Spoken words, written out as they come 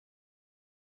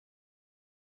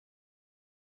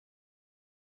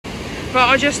but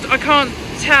I can't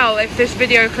tell if this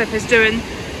video clip is doing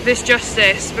this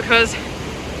justice, because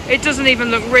it doesn't even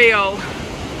look real.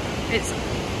 It's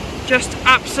just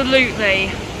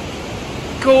absolutely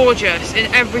gorgeous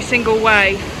in every single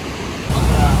way.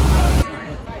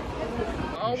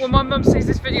 Oh, when my mum sees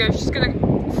this video, she's gonna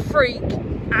freak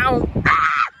out.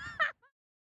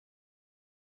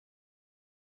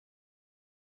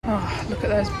 Oh, look at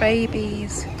those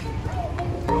babies.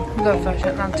 Love Virgin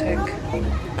Atlantic.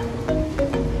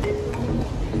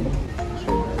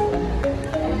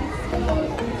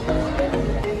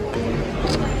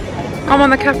 I'm on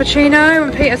the cappuccino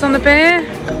and Peter's on the beer.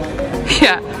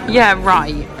 Yeah,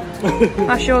 right.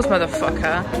 That's yours,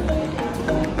 motherfucker.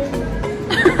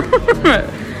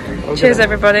 Cheers,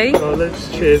 everybody. Oh, let's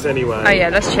cheers anyway. Oh yeah,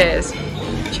 let's cheers.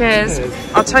 Cheers.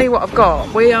 I'll tell you what I've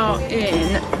got. We are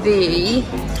in the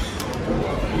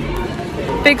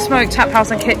Big Smoke Tap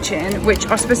House and Kitchen, which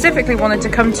I specifically wanted to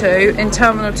come to in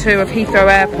Terminal 2 of Heathrow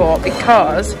Airport,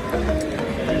 because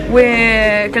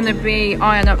we're going to be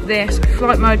eyeing up this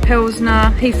Flight Mode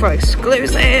Pilsner, Heathrow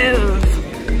exclusive.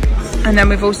 And then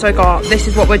we've also got, this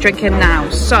is what we're drinking now.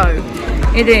 So,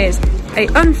 it is a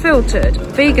unfiltered,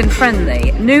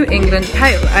 vegan-friendly New England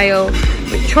Pale Ale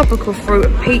with tropical fruit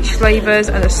and peach flavours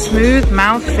and a smooth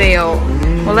mouthfeel.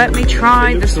 Well, let me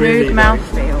try the smooth really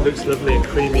mouthfeel. It looks lovely and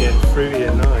creamy and fruity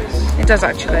and nice. It does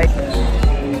actually.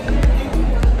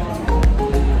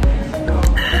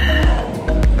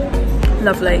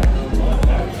 Lovely.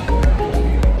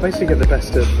 Basically get the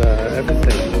best of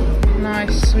everything.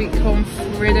 Nice sweet corn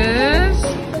fritters.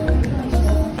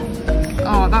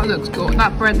 Oh, that looks good.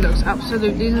 That bread looks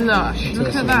absolutely lush.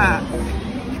 Look at that.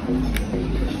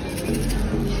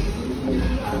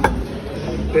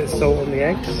 Bit of salt on the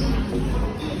eggs.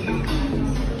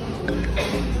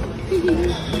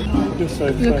 Just so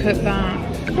look at that.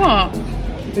 What?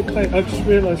 I just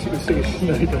realised you could sing a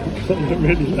Sinead O'Connor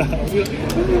really loud.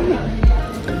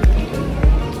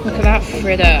 Look at that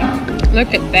fritter.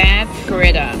 Look at that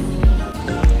fritter.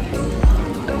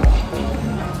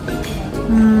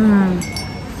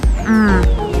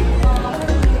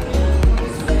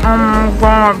 Oh my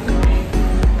god.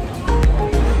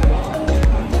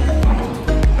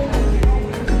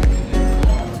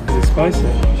 Is it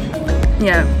spicy?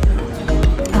 Yeah.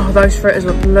 Oh, those fritters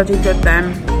were bloody good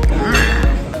then.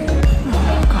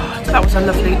 Oh god, that was a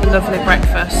lovely, lovely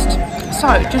breakfast. So,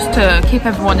 just to keep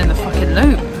everyone in the fucking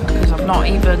loop, because I've not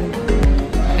even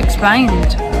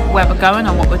explained where we're going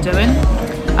or what we're doing.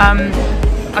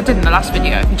 I did in the last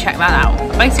video, you can check that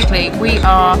out. Basically, we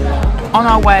are on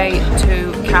our way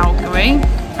to Calgary,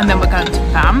 and then we're going to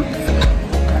Banff,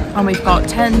 and we've got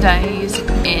 10 days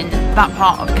in that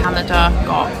part of Canada.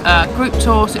 Got a group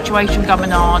tour situation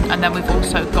going on, and then we've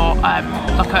also got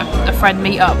like a friend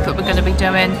meetup that we're going to be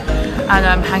doing,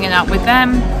 and hanging out with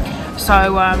them.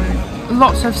 So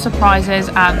lots of surprises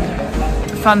and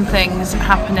fun things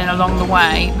happening along the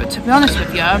way, but to be honest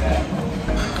with you,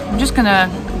 I'm just gonna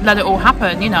let it all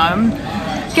happen, you know. I'm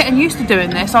getting used to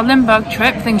doing this. Our Limburg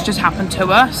trip, things just happen to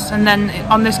us, and then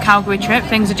on this Calgary trip,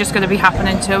 things are just going to be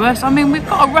happening to us. I mean, we've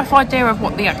got a rough idea of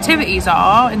what the activities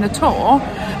are in the tour,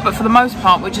 but for the most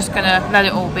part, we're just going to let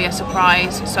it all be a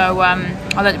surprise. So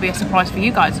I'll let it be a surprise for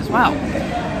you guys as well.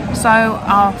 So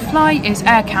our flight is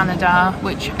Air Canada,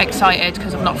 which excited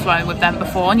because I've not flown with them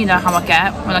before, and you know how I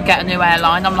get when I get a new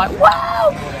airline. I'm like,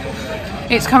 wow!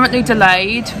 It's currently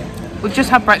delayed. We've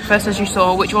just had breakfast, as you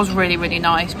saw, which was really, really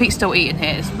nice. Pete's still eating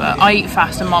his, but I eat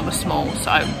fast and mine was small, so.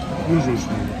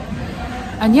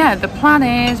 And yeah, the plan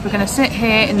is we're going to sit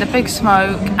here in the Big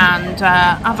Smoke and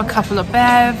have a couple of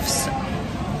bevs,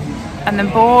 and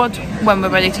then board when we're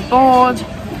ready to board.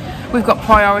 We've got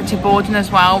priority boarding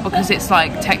as well, because it's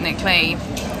like technically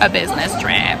a business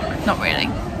trip. Not really.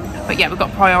 But yeah, we've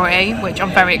got priority, which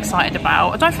I'm very excited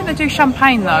about. I don't think they do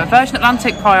champagne though. Virgin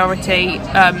Atlantic priority,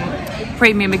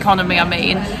 premium economy, I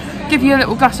mean, give you a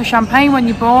little glass of champagne when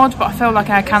you board, but I feel like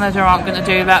Air Canada aren't going to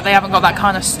do that. They haven't got that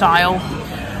kind of style.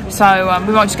 So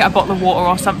we might just get a bottle of water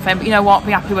or something, but you know what,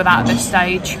 be happy with that at this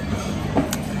stage.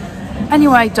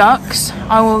 Anyway, ducks,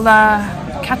 I will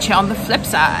catch you on the flip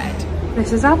side.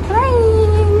 This is our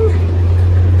plane.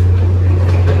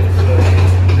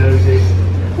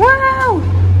 Wow!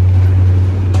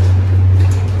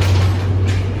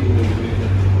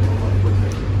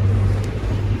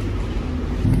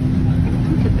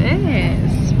 Look at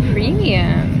this,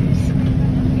 premiums.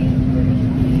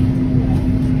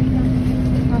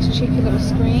 Nice cheeky little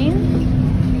screen.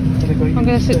 I'm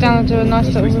going to sit down and do a nice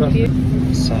little review.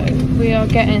 So we are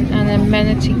getting an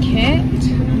amenity kit,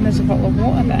 and there's a bottle of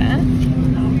water there.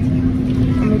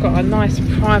 And we've got a nice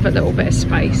private little bit of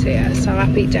space here, so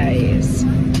happy days.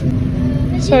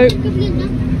 So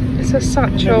it's a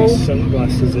satchel.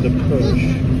 Sunglasses at a push.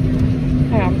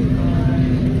 Yeah.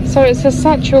 So it's a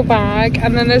satchel bag,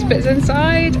 and then there's bits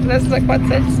inside. Let's look what's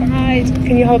inside.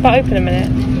 Can you hold that open a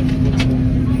minute?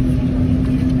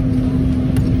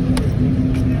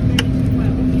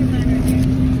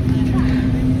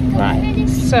 Right,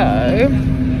 so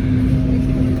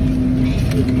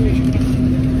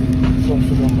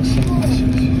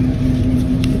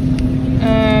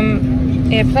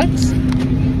earplugs,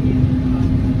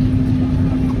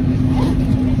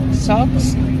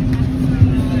 socks,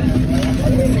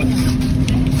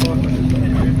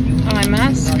 eye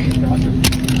mask,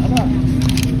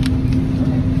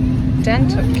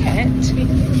 dental kit,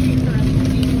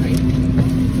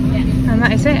 and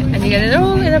that is it. And you get it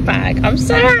all in a bag. I'm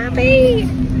so happy.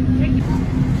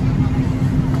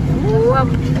 Whoop.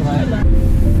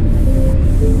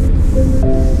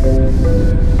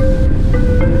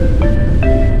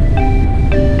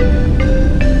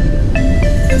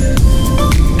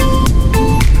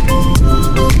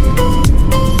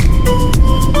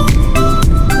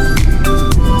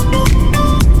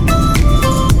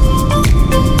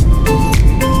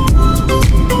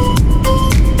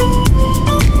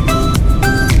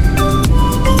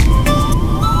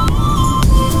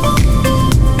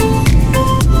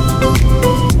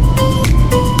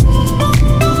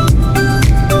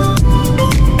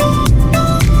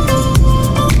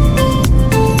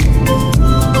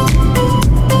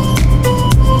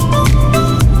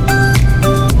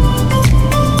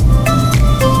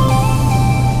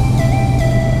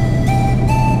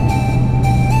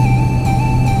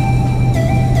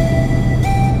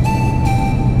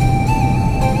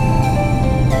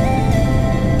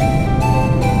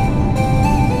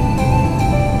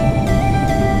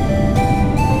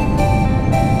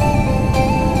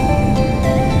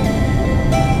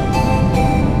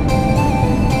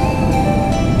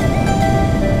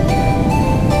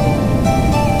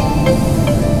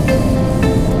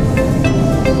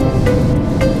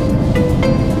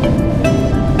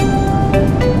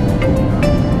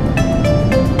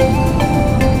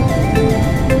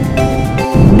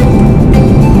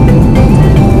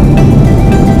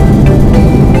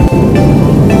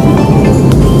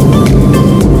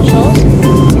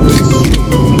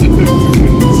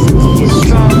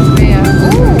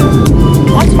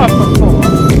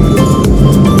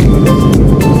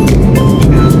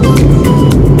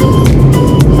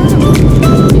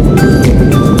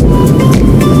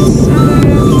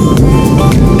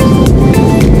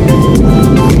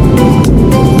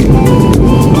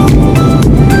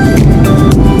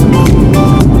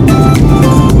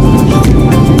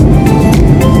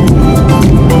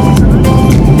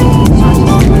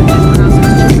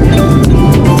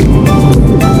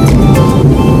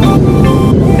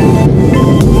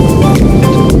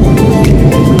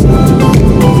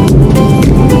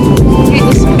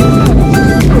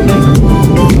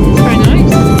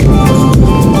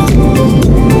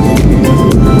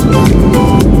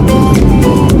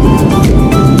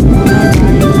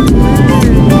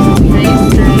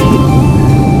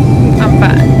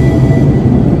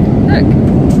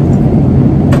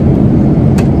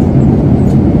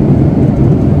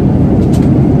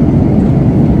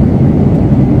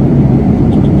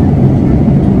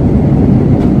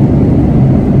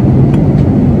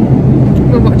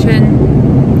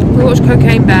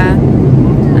 Cocaine Bear,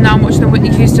 and now I'm watching the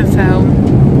Whitney Houston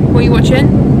film. What are you watching?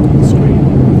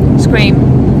 Scream.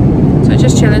 So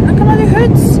just chilling. Look at all the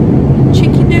hoods.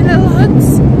 Cheeky new little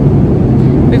hoods.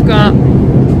 We've got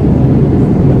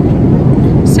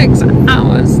 6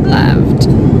 hours left.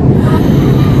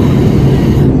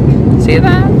 See you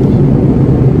there.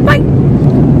 Bye.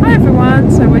 Hi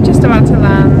everyone. So we're just about to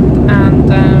land, and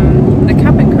the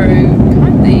cabin crew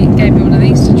kindly gave me one of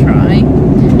these to try.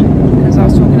 I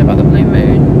was talking about the blue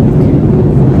moon,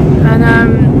 and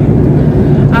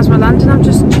as we're landing I'm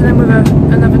just chilling with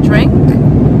another drink.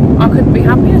 I couldn't be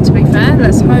happier, to be fair.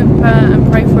 Let's hope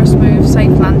and pray for a smooth,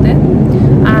 safe landing,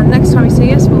 and next time you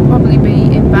see us we'll probably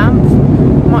be in Banff.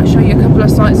 Might show you a couple of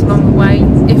sites along the way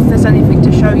if there's anything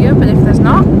to show you, but if there's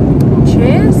not,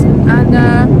 cheers, and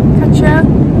catch you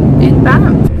in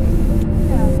Banff.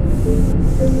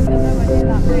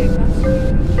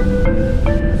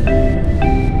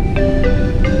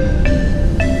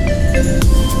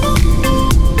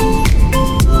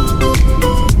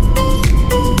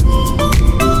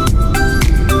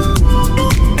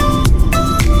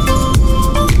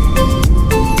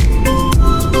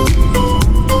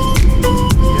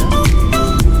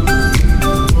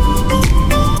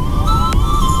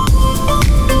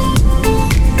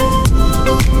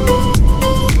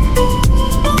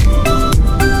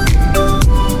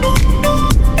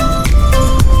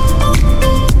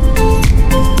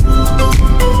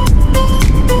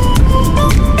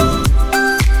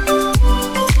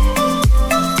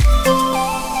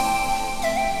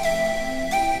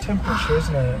 temperature,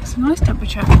 isn't it? It's a nice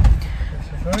temperature.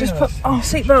 Just put our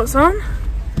seatbelts on.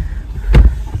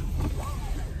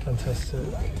 Fantastic.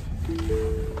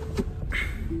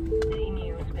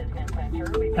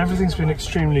 Everything's been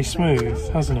extremely smooth,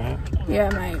 hasn't it? Yeah,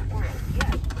 mate.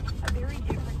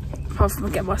 Apart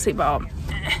from get my seatbelt on.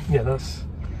 Yeah, that's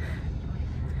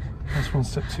one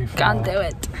step too far. Can't do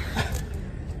it.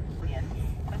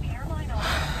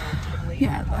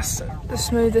 Yeah, that's the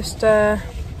smoothest.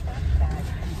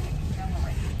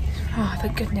 Oh,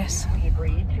 thank goodness.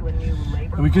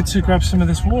 Are we good to grab some of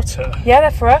this water? Yeah,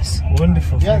 they're for us.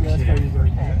 Wonderful, thank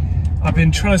you. I've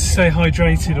been trying to stay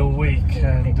hydrated all week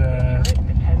and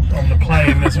on the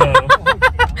plane as well.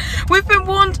 We've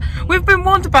been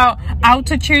warned about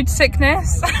altitude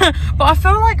sickness, but I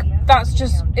feel like that's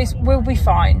just we'll be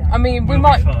fine. I mean, we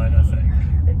might be fine, I think.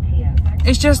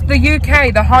 It's just the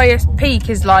UK, the highest peak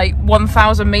is like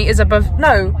 1,000 meters above.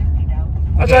 No,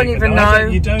 I don't even know.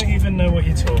 You don't even know what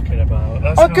you're talking about.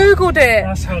 I googled it.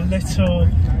 That's how little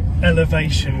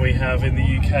elevation we have in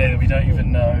the UK that we don't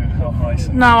even know how high.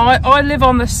 No, I live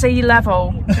on the sea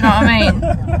level. Do you know what I mean?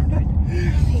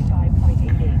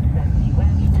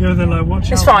 Yeah, they're like, watch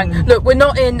out. It's fine. Look, we're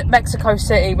not in Mexico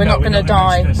City. We're not going to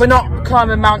die. We're not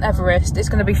climbing Mount Everest. It's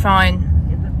going to be fine.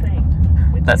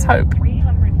 Let's hope.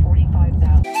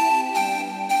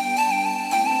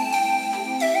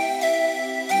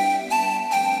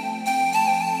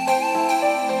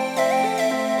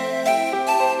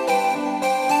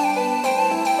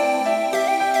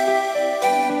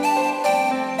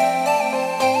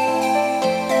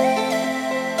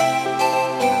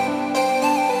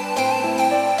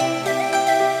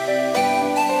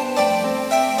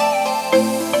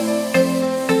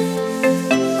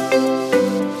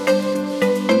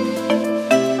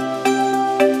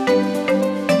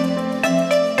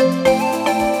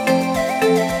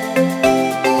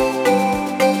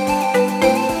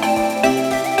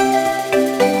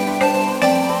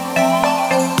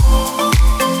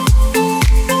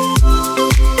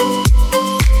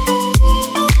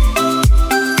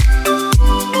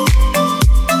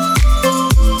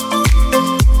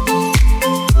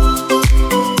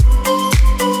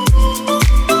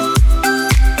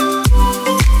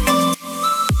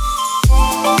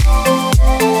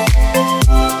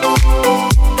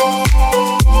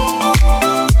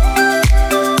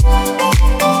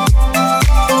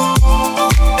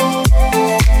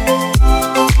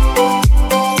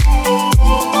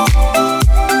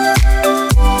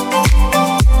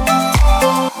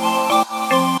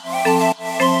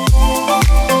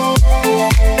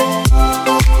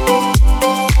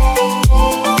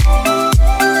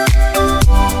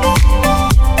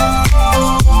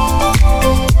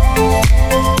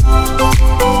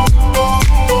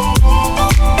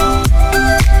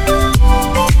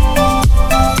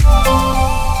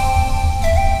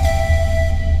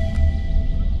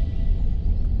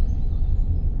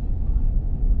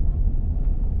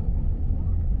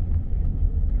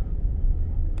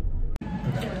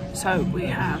 So we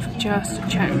have just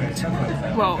checked.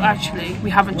 Well, actually,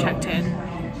 we haven't checked in.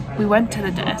 We went to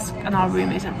the desk and our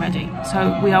room isn't ready.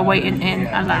 So we are waiting in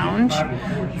a lounge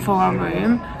for our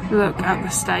room. Look at the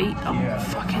state. I'm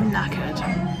fucking knackered.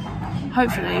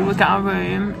 Hopefully we'll get our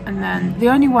room, and then the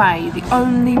only way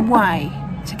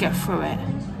to get through it,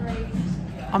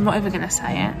 I'm not even gonna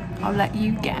say it, I'll let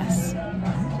you guess.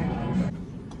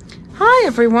 Hi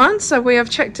everyone, so we have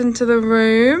checked into the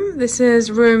room. This is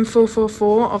room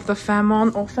 444 of the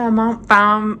Fairmont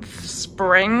Banff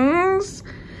Springs.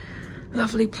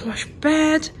 Lovely plush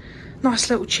bed, nice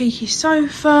little cheeky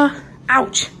sofa.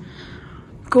 Ouch!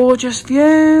 Gorgeous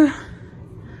view.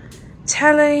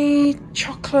 Telly,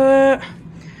 chocolate.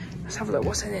 Let's have a look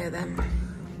what's in here then.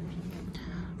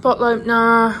 Bottle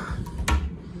opener,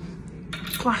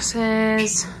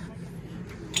 glasses.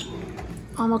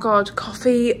 Oh my god,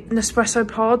 coffee, Nespresso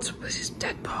pods. This is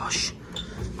dead posh.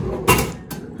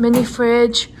 Mini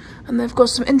fridge, and they've got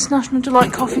some International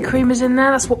Delight coffee creamers in there.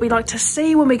 That's what we like to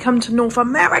see when we come to North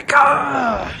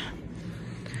America.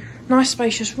 Nice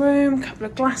spacious room, couple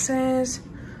of glasses.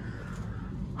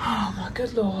 Oh my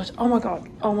good lord. Oh my god.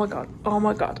 Oh my god. Oh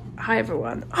my god. Hi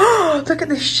everyone. Oh, look at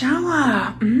this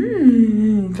shower.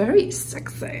 Very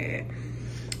sexy.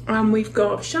 And we've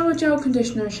got shower gel,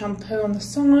 conditioner and shampoo on the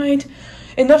side.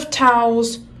 Enough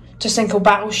towels to sink a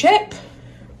battleship.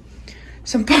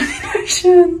 Some body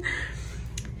lotion.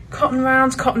 Cotton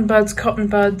rounds, cotton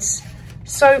buds.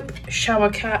 Soap, shower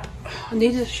cap. Oh, I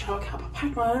needed a shower cap. I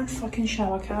packed my own fucking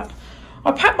shower cap.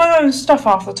 I pack my own stuff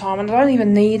half the time and I don't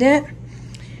even need it.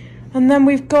 And then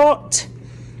we've got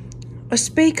a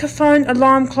speakerphone,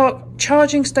 alarm clock,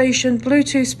 charging station,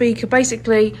 Bluetooth speaker.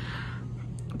 Basically,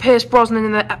 Pierce Brosnan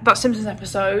in that Simpsons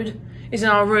episode is in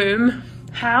our room.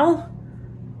 Hal?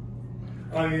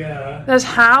 Oh yeah. There's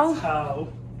Hal.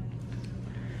 Hal.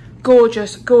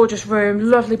 Gorgeous, gorgeous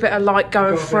room. Lovely bit of light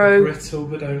going through. Brittle,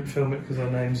 but don't film it because our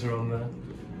names are on there.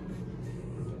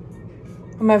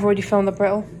 I may have already filmed the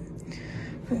brittle.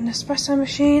 An espresso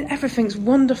machine. Everything's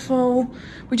wonderful.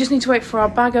 We just need to wait for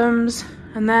our bagums,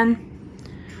 and then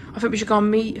I think we should go and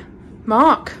meet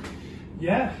Mark.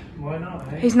 Yeah, why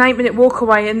not? Eh? He's 8-minute walk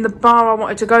away in the bar I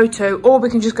wanted to go to, or we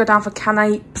can just go down for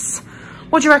canapes.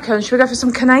 What do you reckon? Should we go for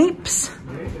some canapes?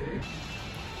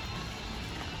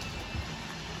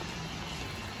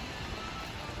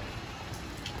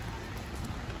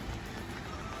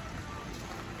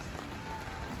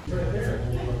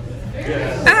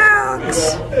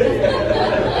 Alex!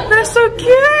 They're so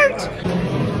cute!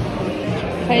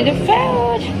 Play the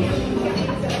food!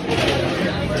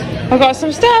 I've got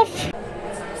some stuff!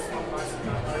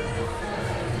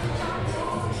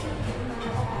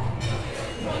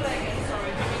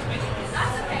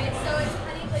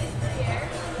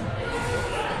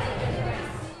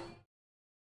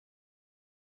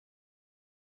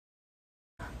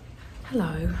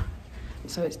 Hello.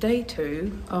 So it's day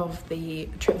 2 of the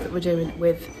trip that we're doing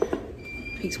with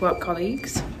Pete's work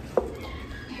colleagues.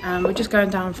 And we're just going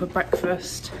down for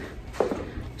breakfast.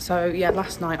 So yeah,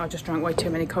 last night I just drank way too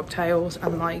many cocktails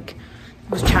and like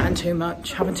was chatting too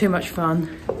much, having too much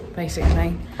fun,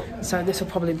 basically. So this will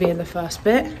probably be in the first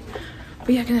bit.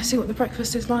 But yeah, gonna see what the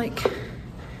breakfast is like.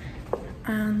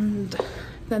 And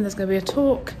then there's gonna be a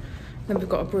talk. Then we've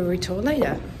got a brewery tour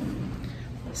later.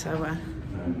 So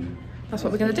that's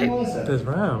what we're going to do. There's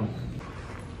round.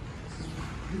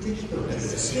 This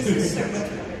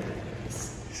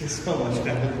is so much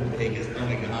better than Vegas. Oh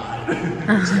my god.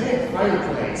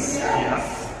 Fireplace.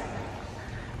 Yes.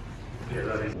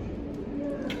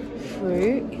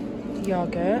 Fruit,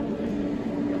 yogurt,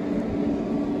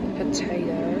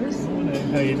 potatoes. Morning,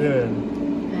 how you doing?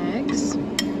 Eggs.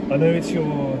 I know it's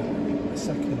your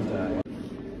second day.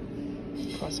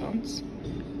 Croissants.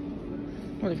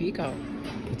 What have you got?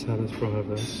 Patatas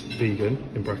bravas, vegan,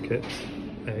 in brackets,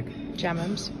 egg,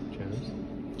 Jams.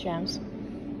 jams,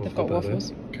 They've got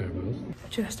waffles. caramels.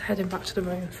 Just heading back to the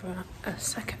room for a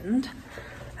second,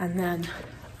 and then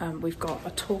we've got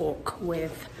a talk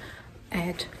with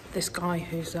Ed, this guy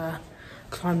who's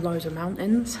climbed loads of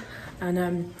mountains,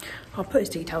 and I'll put his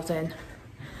details in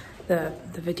the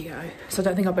video, so I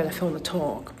don't think I'll be able to film the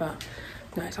talk, but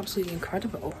no, it's absolutely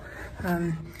incredible.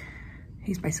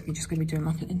 He's basically just going to be doing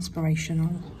like an inspirational,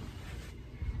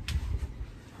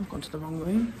 I've gone to the wrong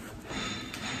room,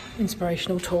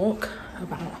 inspirational talk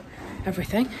about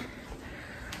everything.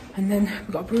 And then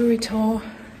we've got a brewery tour,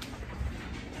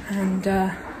 and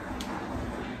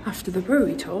after the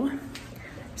brewery tour,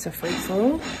 it's a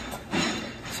free-for-all.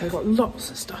 So we've got lots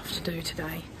of stuff to do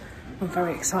today. I'm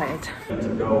very excited. To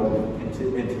go into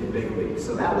the big leagues.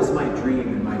 So that was my dream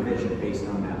and my vision based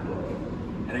on that book.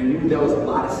 And I knew there was a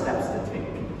lot of steps to take.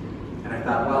 And I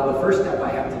thought, well, the first step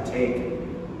I have to take,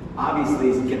 obviously,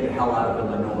 is to get the hell out of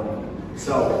Illinois.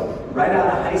 So right out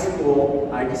of high school,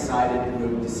 I decided to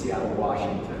move to Seattle,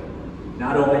 Washington.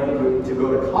 Not only to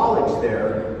go to college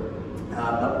there,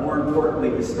 but more importantly,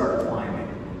 to start climbing.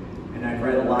 And I've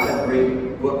read a lot of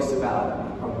great books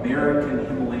about American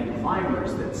Himalayan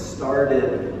climbers that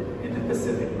started in the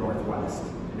Pacific Northwest.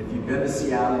 And if you've been to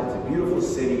Seattle, it's a beautiful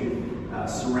city,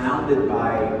 surrounded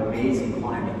by amazing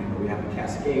climbing. You know, we have the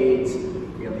Cascades,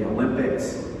 we have the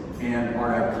Olympics, and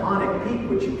our iconic peak,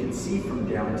 which you can see from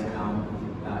downtown,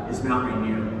 is Mount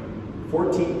Rainier,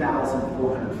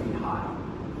 14,400 feet high.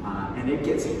 And it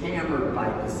gets hammered by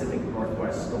Pacific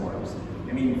Northwest storms.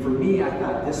 I mean, for me, I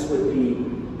thought this would be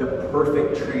the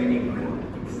perfect training ground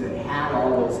because it had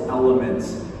all those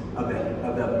elements of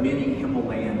a mini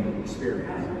Himalayan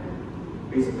experience.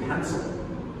 I use a pencil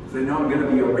because I know I'm going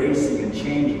to be erasing and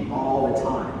changing all the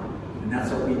time. And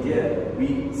that's what we did.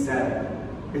 We said,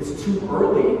 it's too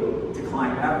early to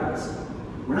climb Everest.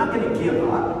 We're not going to give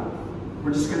up.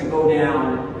 We're just going to go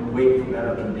down and wait for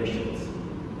better conditions.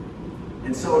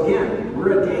 And so again,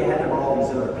 we're a day ahead of all these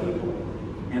other people.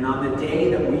 And on the day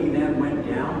that we then went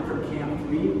down from Camp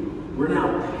 3, we're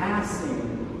now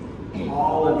passing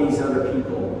all of these other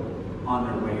people on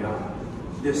their way up.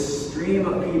 This stream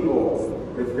of people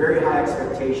with very high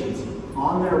expectations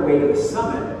on their way to the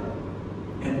summit,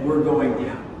 and we're going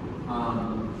down.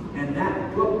 And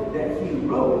that book that he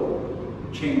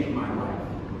wrote changed my life.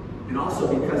 And also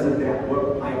because of that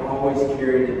book, I've always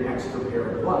carried an extra pair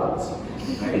of gloves.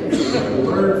 Right?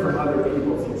 Learn from other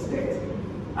people's mistakes.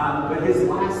 But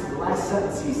the last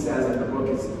sentence he says in the book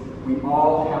is, we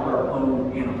all have our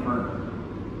own Annapurna.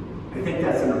 I think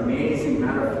that's an amazing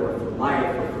metaphor for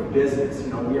life or for business. You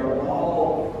know, we are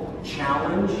all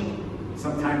challenged.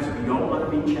 Sometimes we don't want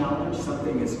to be challenged.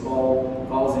 Something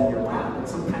falls in your lap, but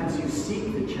sometimes you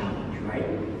seek the challenge, right?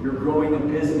 You're growing a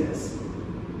business.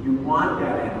 You want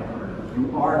that Annapurna.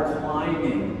 You are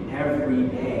climbing every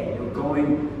day. You're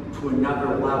going to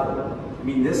another level. I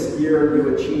mean, this year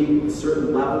you achieved a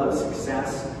certain level of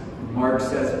success. Mark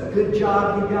says, good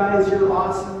job, you guys, you're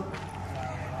awesome.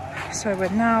 So we're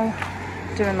now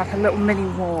doing like a little mini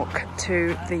walk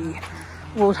to the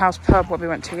Waldhouse pub where we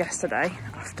went to yesterday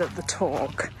after the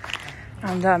talk.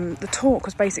 And the talk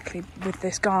was basically with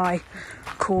this guy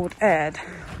called Ed,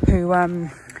 who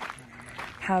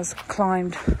has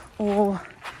climbed all,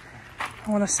 I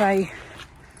want to say,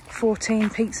 14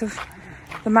 peaks of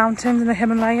the mountains in the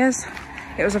Himalayas.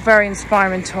 It was a very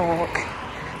inspiring talk,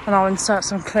 and I'll insert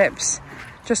some clips,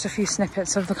 just a few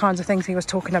snippets of the kinds of things he was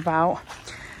talking about.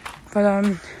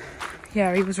 But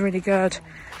yeah, he was really good,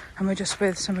 and we're just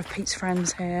with some of Pete's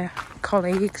friends here,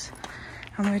 colleagues,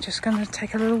 and we're just going to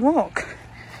take a little walk.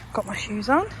 Got my shoes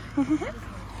on.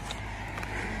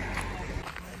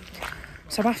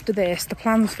 So after this, the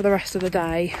plans for the rest of the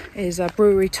day is a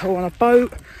brewery tour on a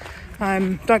boat.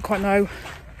 Don't quite know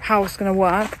how it's going to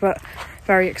work, but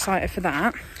very excited for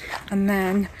that. And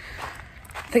then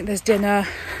I think there's dinner,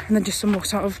 and then just some more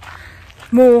sort of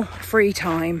more free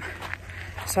time.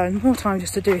 So more time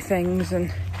just to do things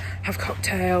and have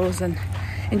cocktails and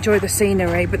enjoy the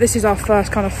scenery. But this is our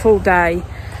first kind of full day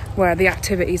where the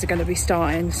activities are going to be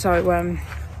starting. So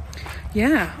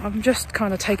yeah, I'm just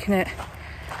kind of taking it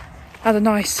at a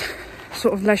nice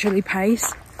sort of leisurely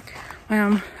pace. I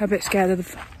am a bit scared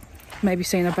of maybe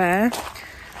seeing a bear,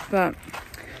 but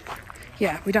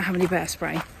yeah, we don't have any bear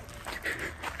spray.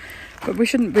 But we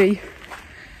shouldn't be,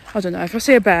 I don't know, if I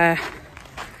see a bear,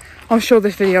 I'm sure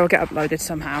this video will get uploaded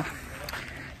somehow.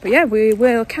 But yeah, we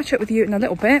will catch up with you in a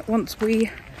little bit once we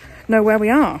know where we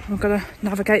are. We've got to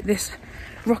navigate this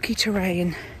rocky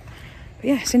terrain. But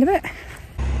yeah, see you in a bit.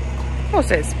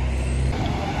 Horses.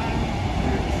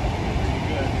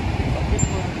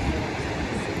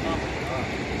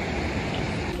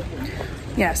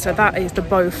 Yeah, so that is the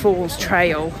Bow Falls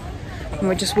Trail. And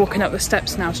we're just walking up the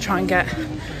steps now to try and get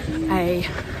a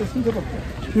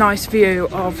nice view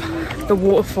of the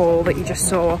waterfall that you just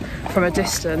saw from a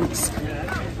distance.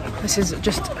 This is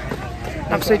just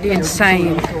absolutely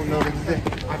insane.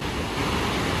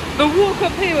 The walk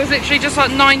up here was literally just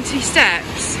like 90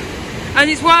 steps, and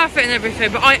it's worth it and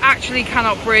everything, but I actually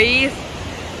cannot breathe.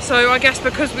 So I guess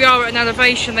because we are at an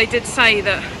elevation, they did say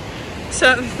that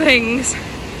certain things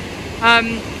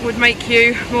would make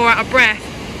you more out of breath.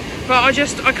 But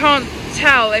I can't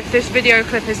tell if this video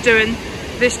clip is doing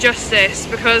this justice,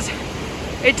 because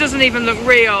it doesn't even look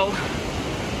real.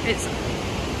 It's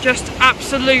just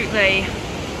absolutely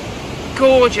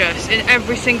gorgeous in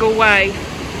every single way.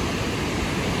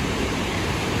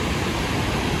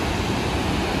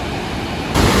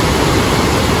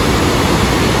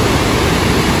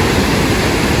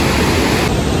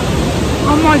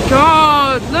 Oh my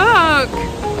god, look!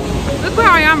 Look where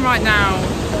I am right now.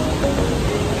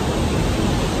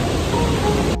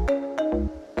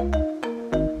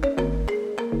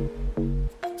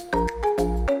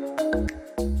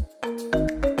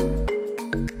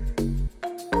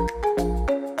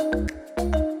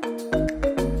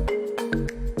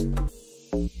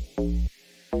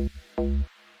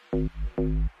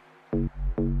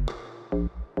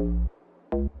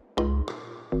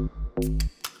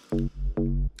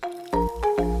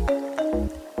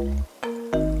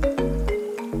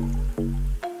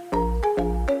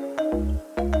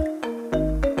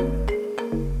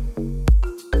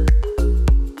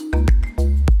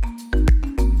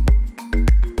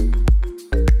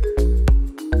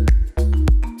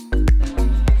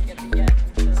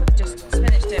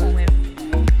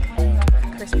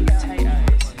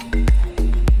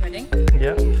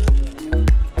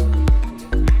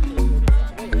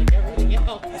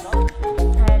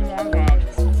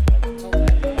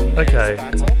 Okay.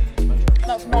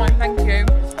 That's mine, thank you.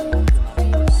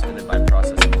 And then by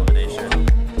process of elimination.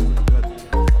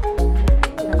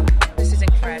 This is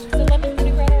incredible. Is the lemon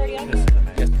vinaigrette already on?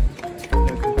 Yes.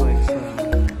 No complaints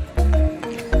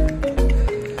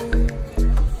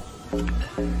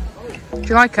Do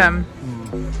you like them?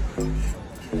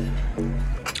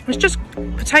 It's just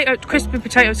crispy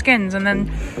potato skins and then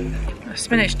a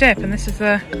spinach dip, and this is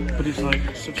the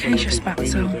acacia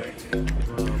spatzel.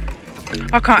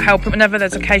 I can't help it, whenever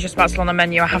there's acacia spatzel on the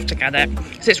menu I have to get it,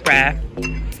 because it's rare.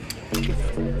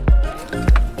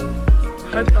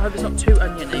 I hope it's not too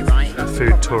oniony, right? A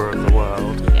food tour of the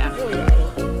world. Yeah.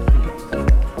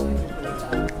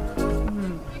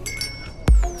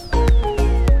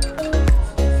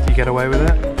 get away with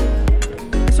it?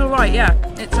 It's alright, yeah.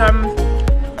 It's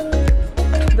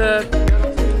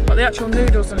the actual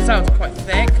noodles themselves are quite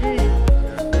thick.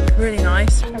 Really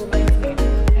nice.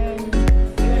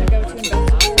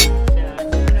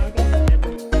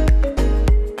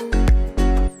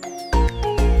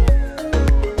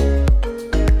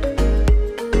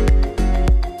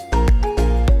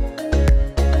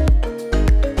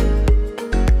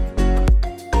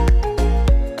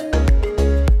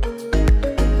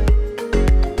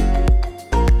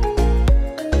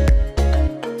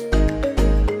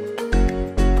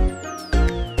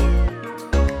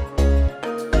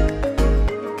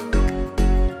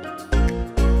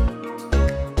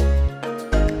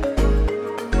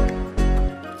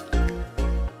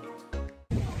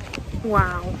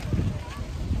 Wow.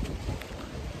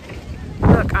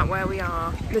 Look at where we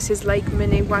are. This is Lake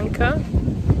Minnewanka.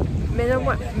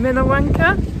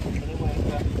 Minnewanka?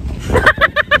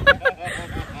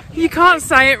 You can't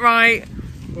say it right.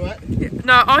 What?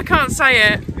 No, I can't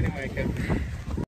say it.